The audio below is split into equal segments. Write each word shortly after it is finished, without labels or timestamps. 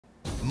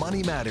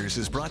Money Matters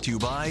is brought to you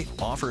by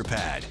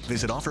OfferPad.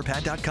 Visit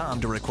OfferPad.com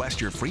to request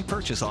your free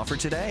purchase offer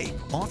today.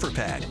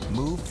 OfferPad,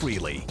 move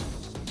freely.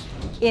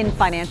 In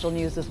financial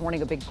news this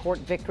morning, a big court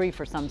victory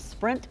for some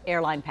Sprint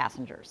airline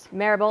passengers.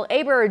 Maribel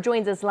Aber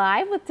joins us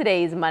live with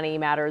today's Money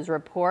Matters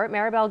report.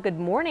 Maribel, good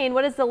morning.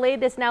 What is the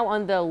latest now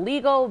on the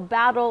legal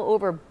battle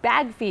over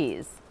bag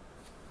fees?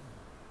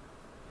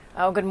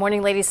 Oh, good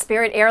morning, ladies.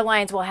 Spirit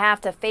Airlines will have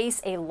to face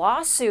a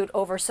lawsuit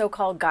over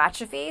so-called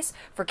gotcha fees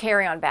for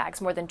carry-on bags.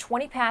 More than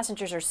 20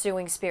 passengers are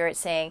suing Spirit,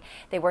 saying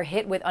they were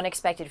hit with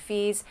unexpected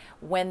fees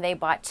when they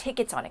bought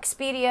tickets on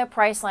Expedia,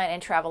 Priceline,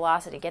 and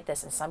Travelocity. Get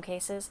this, in some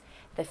cases,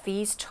 the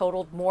fees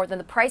totaled more than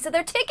the price of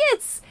their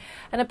tickets.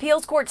 An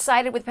appeals court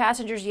sided with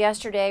passengers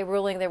yesterday,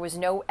 ruling there was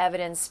no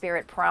evidence.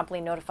 Spirit promptly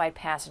notified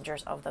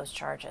passengers of those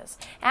charges.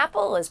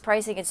 Apple is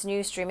pricing its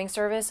new streaming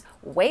service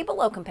way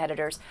below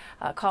competitors,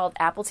 called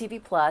Apple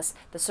TV Plus.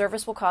 The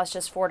service will cost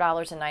just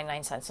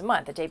 $4.99 a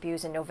month. It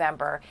debuts in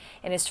November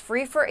and is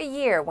free for a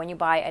year when you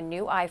buy a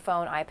new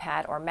iPhone,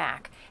 iPad, or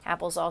Mac.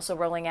 Apple's also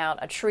rolling out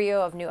a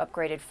trio of new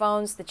upgraded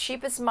phones. The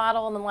cheapest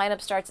model in the lineup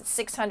starts at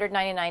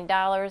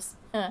 $699.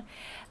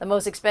 The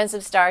most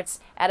expensive starts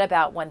at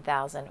about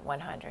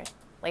 $1,100.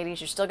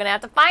 Ladies, you're still going to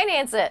have to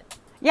finance it.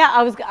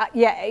 Yeah,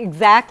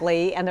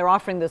 exactly. And they're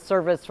offering the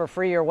service for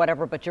free or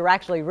whatever, but you're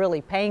actually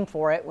really paying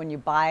for it when you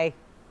buy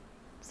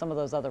some of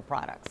those other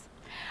products.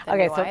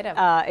 Okay, so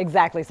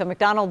exactly. So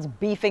McDonald's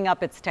beefing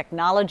up its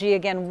technology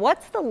again.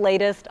 What's the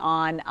latest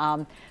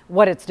on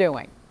what it's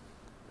doing?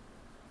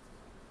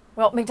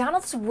 Well,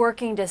 McDonald's is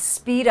working to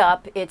speed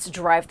up its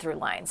drive-through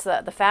lines.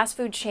 The fast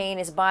food chain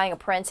is buying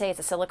Apprente. It's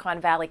a Silicon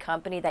Valley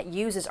company that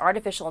uses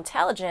artificial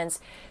intelligence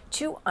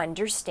to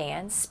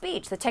understand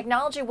speech. The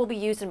technology will be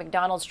used in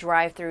McDonald's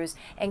drive-thrus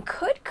and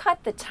could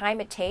cut the time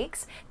it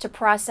takes to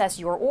process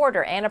your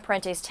order. And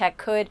Apprente's tech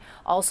could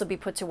also be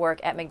put to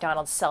work at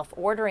McDonald's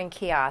self-ordering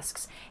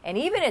kiosks and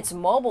even its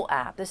mobile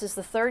app. This is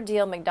the third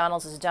deal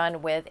McDonald's has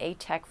done with a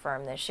tech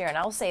firm this year. And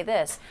I'll say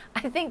this,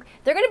 I think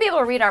they're going to be able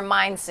to read our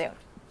minds soon.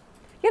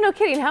 You know,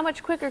 kidding, how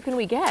much quicker can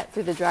we get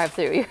through the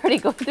drive-thru? You're already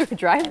going through a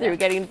drive-thru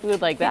getting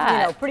food like that.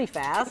 You know, pretty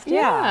fast.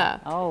 Yeah.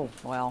 Oh,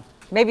 well,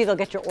 maybe they'll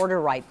get your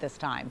order right this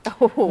time.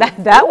 Oh,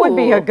 that would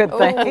be a good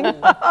thing. Burn.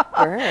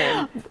 All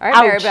right,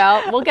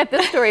 Maribel, we'll get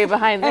this story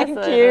behind this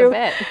a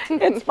bit.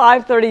 It's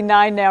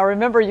 5:39 now.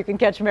 Remember, you can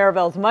catch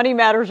Maribel's Money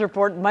Matters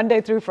report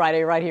Monday through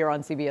Friday right here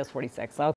on CBS 46.